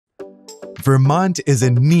Vermont is a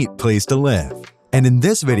neat place to live, and in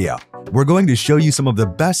this video, we're going to show you some of the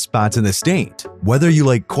best spots in the state. Whether you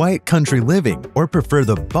like quiet country living or prefer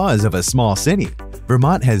the buzz of a small city,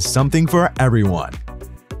 Vermont has something for everyone.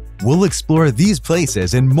 We'll explore these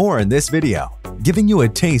places and more in this video, giving you a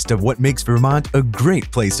taste of what makes Vermont a great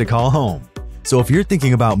place to call home. So if you're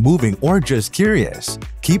thinking about moving or just curious,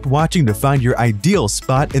 keep watching to find your ideal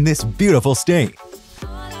spot in this beautiful state.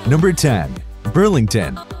 Number 10.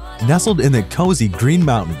 Burlington. Nestled in the cozy Green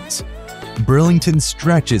Mountains, Burlington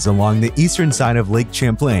stretches along the eastern side of Lake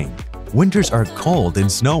Champlain. Winters are cold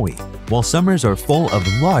and snowy, while summers are full of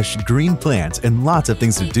lush green plants and lots of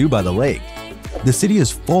things to do by the lake. The city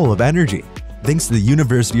is full of energy, thanks to the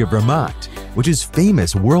University of Vermont, which is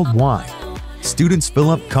famous worldwide. Students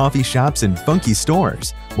fill up coffee shops and funky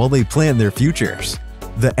stores while they plan their futures.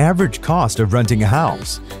 The average cost of renting a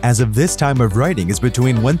house, as of this time of writing, is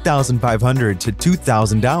between $1,500 to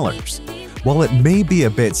 $2,000. While it may be a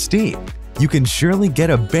bit steep, you can surely get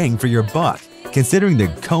a bang for your buck considering the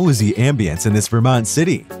cozy ambience in this Vermont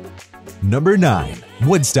city. Number 9.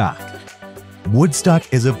 Woodstock.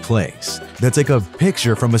 Woodstock is a place that's like a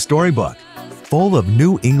picture from a storybook, full of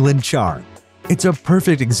New England charm. It's a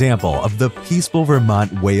perfect example of the peaceful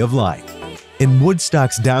Vermont way of life. In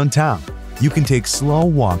Woodstock's downtown, you can take slow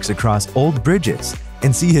walks across old bridges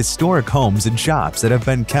and see historic homes and shops that have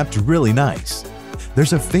been kept really nice.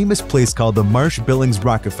 There's a famous place called the Marsh Billings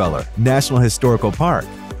Rockefeller National Historical Park,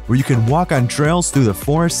 where you can walk on trails through the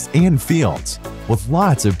forests and fields with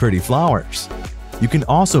lots of pretty flowers. You can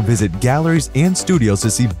also visit galleries and studios to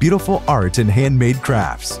see beautiful art and handmade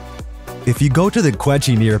crafts. If you go to the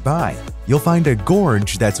Quechee nearby, you'll find a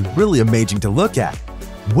gorge that's really amazing to look at.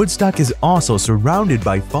 Woodstock is also surrounded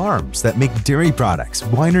by farms that make dairy products,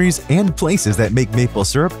 wineries, and places that make maple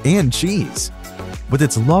syrup and cheese. With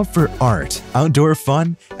its love for art, outdoor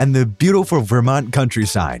fun, and the beautiful Vermont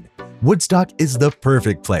countryside, Woodstock is the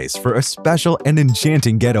perfect place for a special and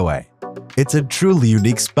enchanting getaway. It's a truly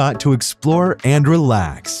unique spot to explore and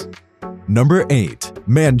relax. Number 8.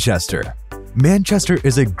 Manchester. Manchester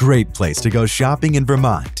is a great place to go shopping in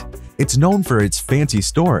Vermont. It's known for its fancy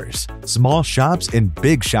stores, small shops, and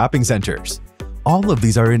big shopping centers. All of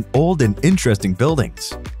these are in old and interesting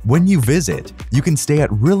buildings. When you visit, you can stay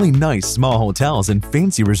at really nice small hotels and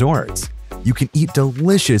fancy resorts. You can eat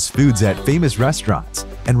delicious foods at famous restaurants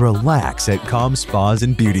and relax at calm spas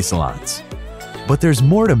and beauty salons. But there's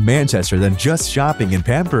more to Manchester than just shopping and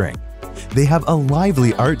pampering. They have a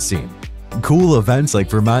lively art scene, cool events like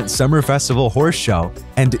Vermont Summer Festival Horse Show,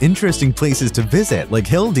 and interesting places to visit like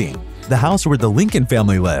Hildene, the house where the Lincoln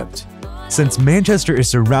family lived. Since Manchester is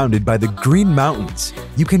surrounded by the Green Mountains,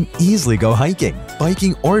 you can easily go hiking,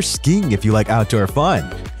 biking, or skiing if you like outdoor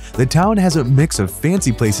fun. The town has a mix of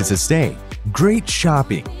fancy places to stay, great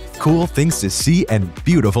shopping, cool things to see, and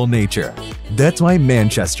beautiful nature. That's why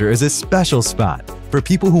Manchester is a special spot for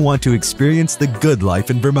people who want to experience the good life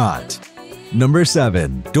in Vermont. Number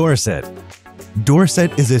 7. Dorset.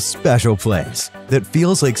 Dorset is a special place that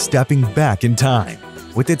feels like stepping back in time.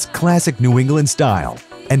 With its classic New England style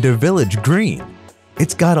and a village green,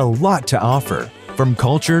 it's got a lot to offer, from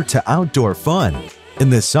culture to outdoor fun. In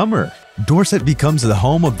the summer, Dorset becomes the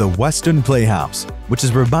home of the Weston Playhouse, which is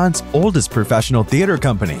Vermont's oldest professional theater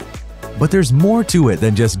company. But there's more to it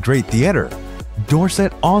than just great theater.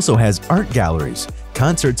 Dorset also has art galleries,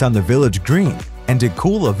 concerts on the village green, and a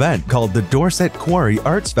cool event called the Dorset Quarry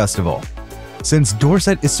Arts Festival. Since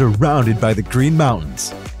Dorset is surrounded by the Green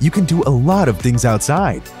Mountains, you can do a lot of things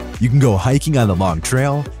outside. You can go hiking on the long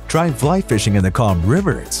trail, try fly fishing in the calm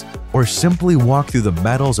rivers, or simply walk through the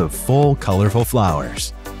meadows of full, colorful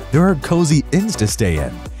flowers. There are cozy inns to stay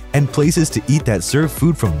in, and places to eat that serve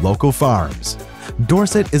food from local farms.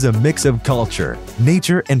 Dorset is a mix of culture,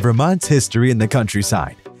 nature, and Vermont's history in the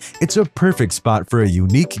countryside. It's a perfect spot for a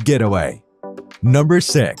unique getaway. Number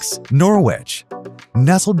 6. Norwich.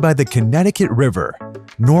 Nestled by the Connecticut River,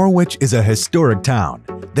 Norwich is a historic town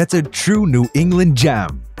that's a true New England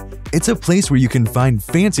gem. It's a place where you can find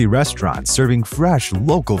fancy restaurants serving fresh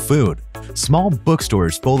local food, small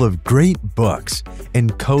bookstores full of great books,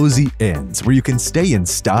 and cozy inns where you can stay in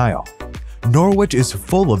style. Norwich is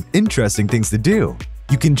full of interesting things to do.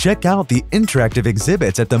 You can check out the interactive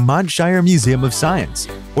exhibits at the Montshire Museum of Science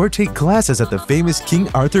or take classes at the famous King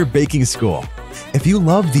Arthur Baking School. If you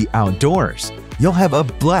love the outdoors, you'll have a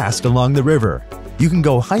blast along the river. You can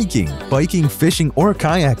go hiking, biking, fishing, or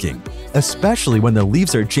kayaking, especially when the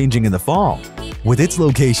leaves are changing in the fall. With its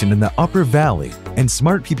location in the Upper Valley and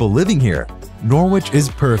smart people living here, Norwich is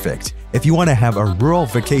perfect if you want to have a rural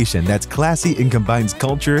vacation that's classy and combines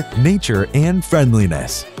culture, nature, and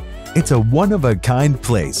friendliness. It's a one-of-a-kind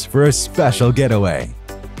place for a special getaway.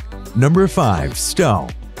 Number 5. Stowe.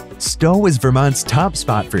 Stowe is Vermont's top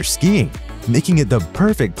spot for skiing, making it the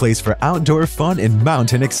perfect place for outdoor fun and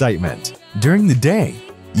mountain excitement. During the day,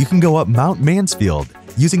 you can go up Mount Mansfield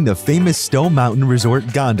using the famous Stowe Mountain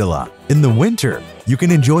Resort gondola. In the winter, you can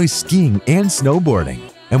enjoy skiing and snowboarding.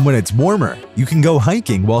 And when it's warmer, you can go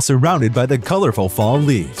hiking while surrounded by the colorful fall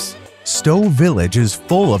leaves. Stowe Village is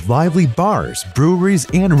full of lively bars, breweries,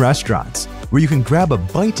 and restaurants where you can grab a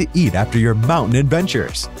bite to eat after your mountain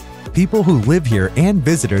adventures. People who live here and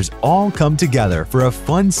visitors all come together for a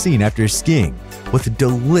fun scene after skiing with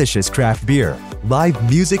delicious craft beer, live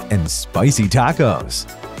music, and spicy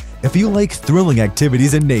tacos. If you like thrilling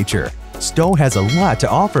activities in nature, Stowe has a lot to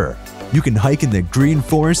offer. You can hike in the green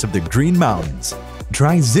forest of the Green Mountains,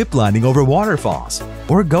 try ziplining over waterfalls,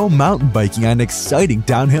 or go mountain biking on exciting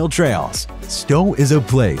downhill trails. Stowe is a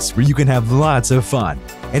place where you can have lots of fun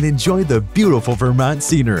and enjoy the beautiful Vermont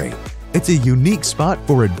scenery. It's a unique spot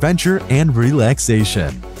for adventure and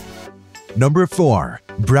relaxation. Number 4.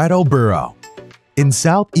 Brattleboro. In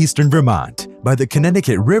southeastern Vermont, by the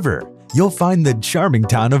Connecticut River, you'll find the charming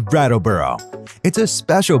town of Brattleboro. It's a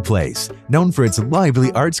special place known for its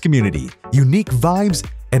lively arts community, unique vibes,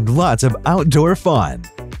 and lots of outdoor fun.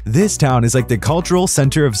 This town is like the cultural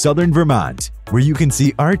center of southern Vermont, where you can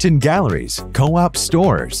see art in galleries, co-op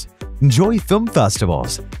stores, enjoy film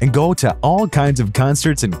festivals, and go to all kinds of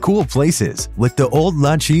concerts and cool places like the Old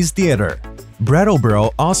La Cheese Theater.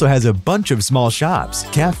 Brattleboro also has a bunch of small shops,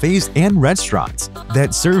 cafes, and restaurants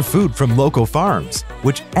that serve food from local farms,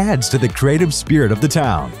 which adds to the creative spirit of the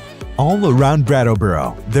town. All around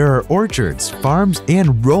Brattleboro, there are orchards, farms,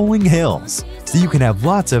 and rolling hills, so you can have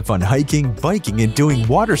lots of fun hiking, biking, and doing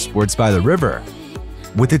water sports by the river.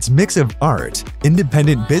 With its mix of art,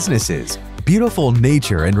 independent businesses, beautiful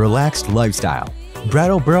nature, and relaxed lifestyle,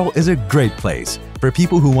 Brattleboro is a great place for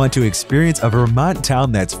people who want to experience a Vermont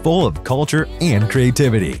town that's full of culture and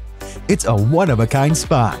creativity. It's a one-of-a-kind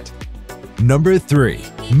spot. Number 3.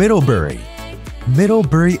 Middlebury.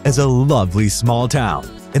 Middlebury is a lovely small town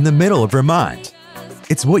in the middle of Vermont.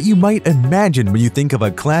 It's what you might imagine when you think of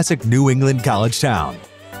a classic New England college town.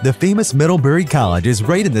 The famous Middlebury College is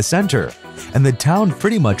right in the center, and the town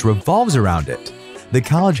pretty much revolves around it. The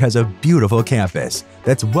college has a beautiful campus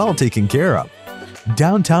that's well taken care of.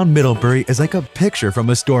 Downtown Middlebury is like a picture from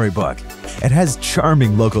a storybook. It has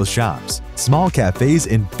charming local shops, small cafes,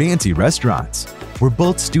 and fancy restaurants, where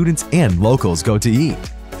both students and locals go to eat.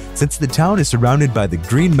 Since the town is surrounded by the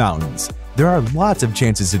Green Mountains, there are lots of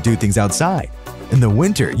chances to do things outside. In the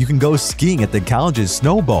winter, you can go skiing at the college's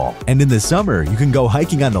snow bowl, and in the summer, you can go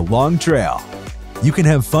hiking on the Long Trail. You can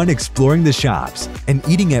have fun exploring the shops and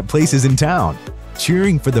eating at places in town,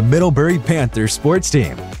 cheering for the Middlebury Panthers sports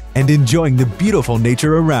team, and enjoying the beautiful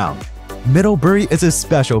nature around. Middlebury is a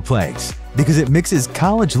special place because it mixes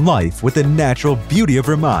college life with the natural beauty of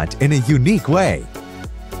Vermont in a unique way.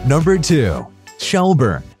 Number 2.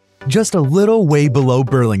 Shelburne. Just a little way below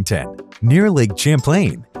Burlington, near Lake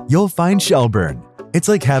Champlain, you'll find Shelburne. It's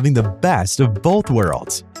like having the best of both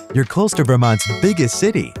worlds. You're close to Vermont's biggest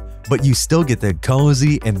city, but you still get the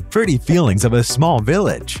cozy and pretty feelings of a small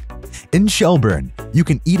village. In Shelburne, you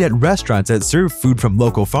can eat at restaurants that serve food from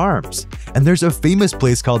local farms, and there's a famous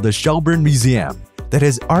place called the Shelburne Museum that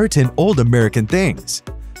has art and old American things.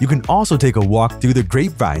 You can also take a walk through the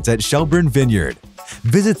grapevines at Shelburne Vineyard,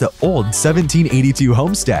 visit the old 1782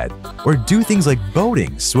 homestead, or do things like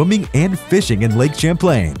boating, swimming, and fishing in Lake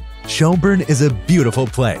Champlain. Shelburne is a beautiful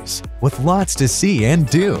place with lots to see and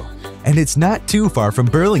do, and it's not too far from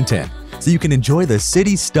Burlington, so you can enjoy the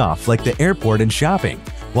city stuff like the airport and shopping,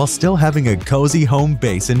 while still having a cozy home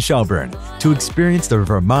base in Shelburne to experience the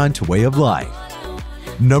Vermont way of life.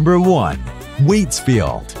 Number 1.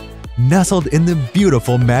 Waitsfield. Nestled in the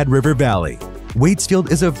beautiful Mad River Valley,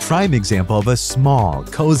 Waitsfield is a prime example of a small,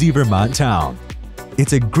 cozy Vermont town.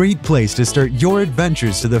 It's a great place to start your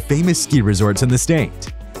adventures to the famous ski resorts in the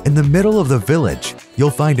state. In the middle of the village, you'll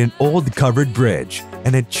find an old covered bridge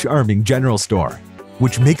and a charming general store,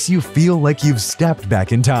 which makes you feel like you've stepped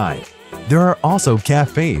back in time. There are also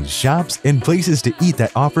cafes, shops, and places to eat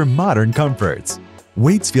that offer modern comforts.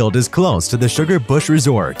 Waitsfield is close to the Sugar Bush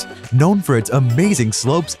Resort, known for its amazing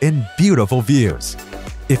slopes and beautiful views.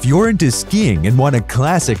 If you're into skiing and want a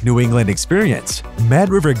classic New England experience, Mad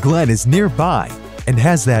River Glen is nearby and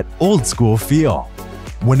has that old-school feel.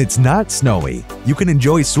 When it's not snowy, you can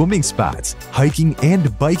enjoy swimming spots, hiking,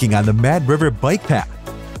 and biking on the Mad River Bike Path.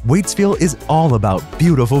 Waitsfield is all about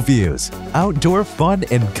beautiful views, outdoor fun,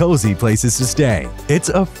 and cozy places to stay. It's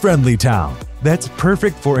a friendly town that's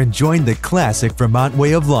perfect for enjoying the classic Vermont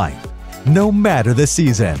way of life, no matter the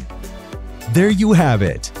season. There you have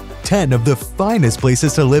it, 10 of the finest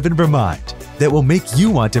places to live in Vermont that will make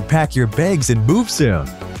you want to pack your bags and move soon.